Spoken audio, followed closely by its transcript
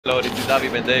Hello, this is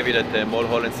Avi and David at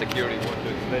Mulholland Security. I want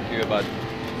to explain to you about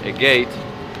a gate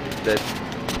that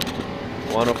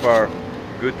one of our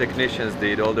good technicians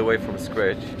did all the way from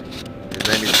scratch. His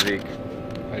name is Vic.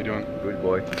 How you doing? Good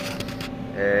boy.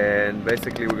 And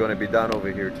basically we're going to be done over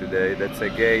here today. That's a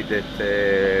gate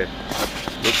that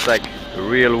looks like a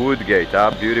real wood gate,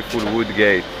 beautiful wood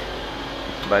gate.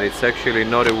 But it's actually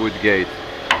not a wood gate.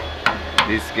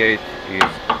 This gate is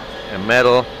a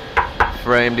metal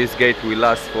frame. This gate will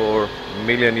last for a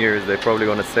million years. They're probably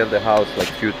gonna sell the house like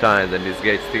a few times and this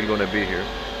gate's still gonna be here.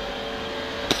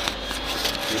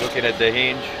 You're looking at the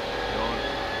hinge,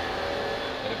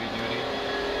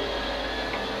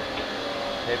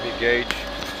 heavy gauge,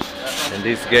 and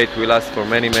this gate will last for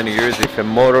many years. If a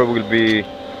motor will be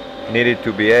needed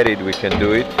to be added, we can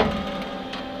do it.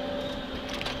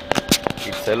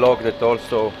 It's a lock that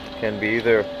also can be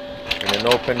either in an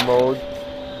open mode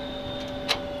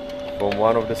from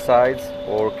one of the sides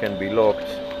or can be locked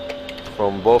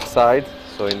from both sides.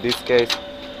 So in this case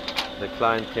the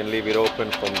client can leave it open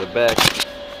from the back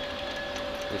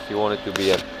if you want it to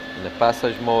be in a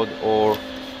passage mode, or it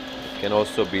can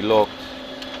also be locked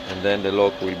and then the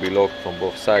lock will be locked from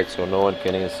both sides so no one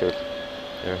can insert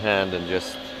their hand and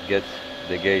just get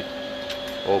the gate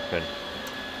open.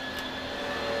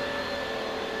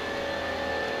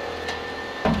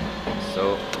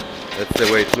 So that's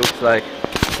the way it looks like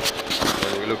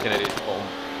when we're looking at it from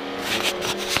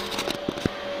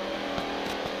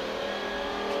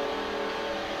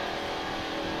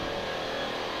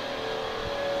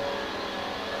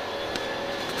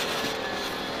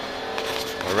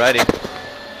Alrighty,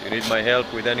 if you need my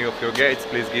help with any of your gates,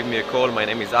 please give me a call. My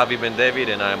name is Avi Ben David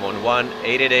and I'm on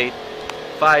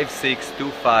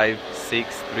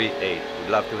 1-888-5625-638. Would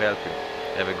love to help you.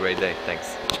 Have a great day.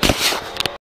 Thanks.